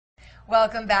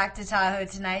Welcome back to Tahoe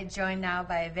Tonight, joined now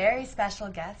by a very special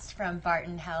guest from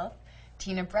Barton Health,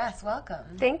 Tina Bruess. Welcome.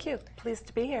 Thank you. Pleased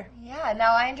to be here. Yeah,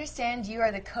 now I understand you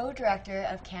are the co-director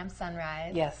of Camp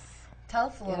Sunrise. Yes. Tell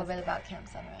us a little bit about Camp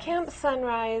Sunrise. Camp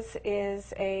Sunrise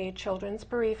is a children's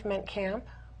bereavement camp.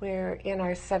 We're in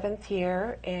our 7th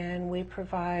year, and we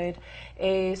provide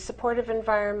a supportive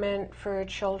environment for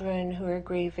children who are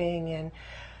grieving and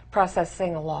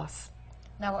processing a loss.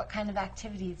 Now, what kind of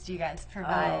activities do you guys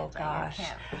provide Oh, gosh. at your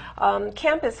camp?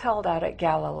 Camp is held out at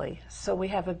Galilee, so we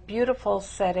have a beautiful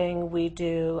setting. We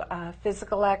do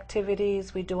physical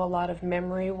activities. We do a lot of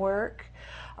memory work.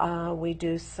 We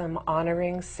do some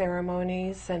honoring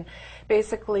ceremonies, and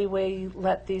basically we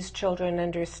let these children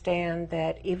understand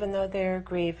that even though they're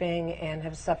grieving and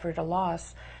have suffered a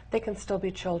loss, they can still be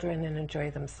children and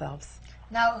enjoy themselves.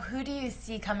 Now, who do you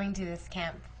see coming to this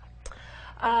camp?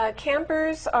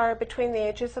 Campers are between the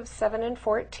ages of 7 and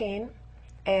 14,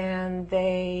 and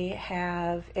they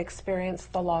have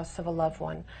experienced the loss of a loved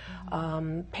one.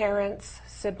 Parents,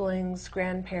 siblings,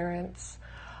 grandparents,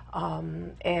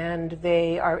 and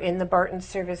they are in the Barton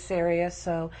service area,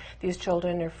 so these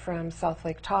children are from South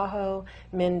Lake Tahoe,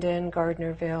 Minden,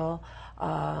 Gardnerville,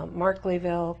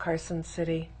 Markleyville, Carson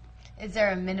City. Is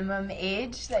there a minimum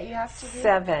age that you have to be?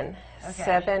 7. Okay.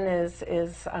 7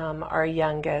 is our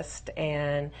youngest,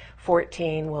 and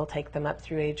 14 will take them up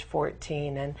through age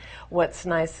 14. And what's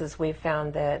nice is we've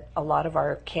found that a lot of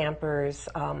our campers,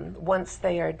 once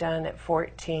they are done at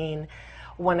 14,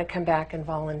 want to come back and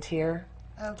volunteer.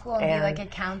 Oh, cool. And be like a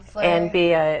counselor. And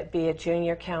be a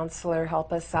junior counselor,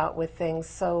 help us out with things.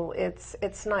 So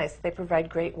it's nice. They provide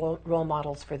great role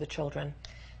models for the children.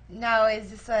 Now,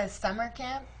 is this a summer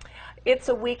camp? It's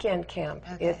a weekend camp.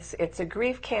 Okay. It's a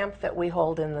grief camp that we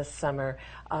hold in the summer.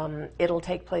 It'll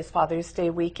take place Father's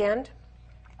Day weekend.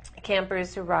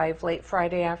 Campers arrive late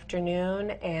Friday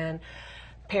afternoon, and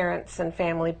parents and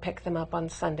family pick them up on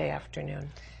Sunday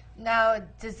afternoon. Now,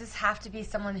 does this have to be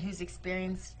someone who's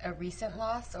experienced a recent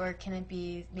loss, or can it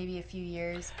be maybe a few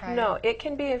years prior? No, it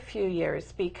can be a few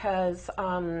years because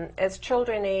as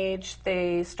children age,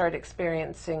 they start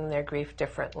experiencing their grief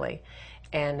differently,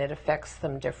 and it affects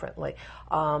them differently.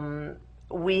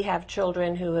 We have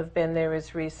children who have been there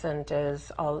as recent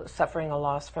as suffering a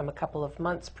loss from a couple of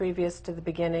months previous to the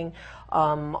beginning,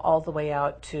 all the way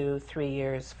out to 3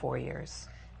 years, 4 years.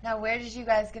 Now, where did you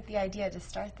guys get the idea to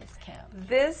start this camp?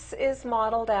 This is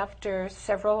modeled after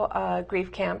several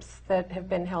grief camps that have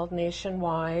been held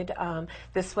nationwide.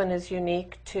 This one is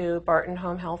unique to Barton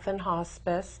Home Health and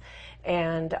Hospice,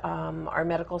 and our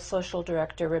medical social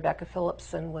director, Rebecca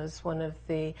Phillipson, was one of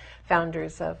the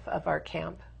founders of our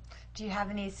camp. Do you have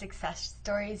any success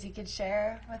stories you could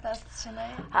share with us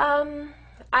tonight?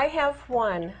 I have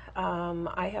one.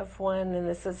 And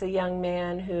this is a young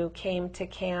man who came to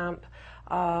camp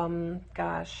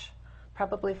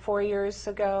probably 4 years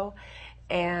ago,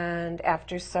 and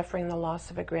after suffering the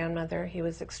loss of a grandmother he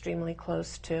was extremely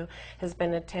close to, had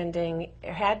been attending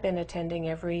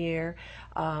every year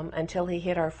until he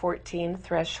hit our 14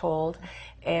 threshold,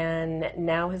 and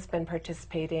now has been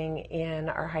participating in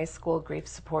our high school grief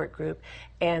support group,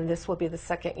 and this will be the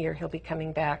 2nd year he'll be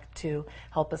coming back to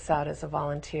help us out as a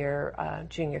volunteer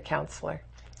junior counselor.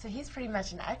 So he's pretty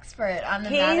much an expert on the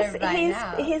matter by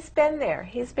now. He's been there.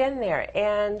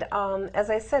 And as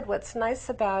I said, what's nice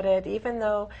about it, even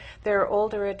though there are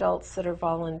older adults that are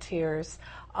volunteers,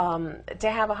 to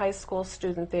have a high school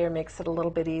student there makes it a little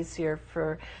bit easier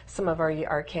for some of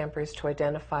our campers to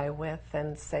identify with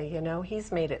and say, you know,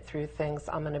 he's made it through things,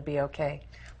 I'm going to be okay.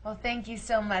 Well, thank you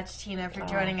so much, Tina, for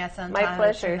joining us on My Tahoe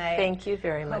pleasure. Tonight. Thank you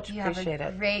very much. Hope you Appreciate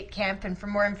have a it. great camp, and for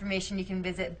more information you can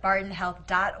visit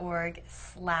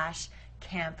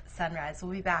bartonhealth.org/Camp Sunrise.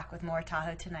 We'll be back with more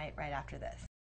Tahoe Tonight right after this.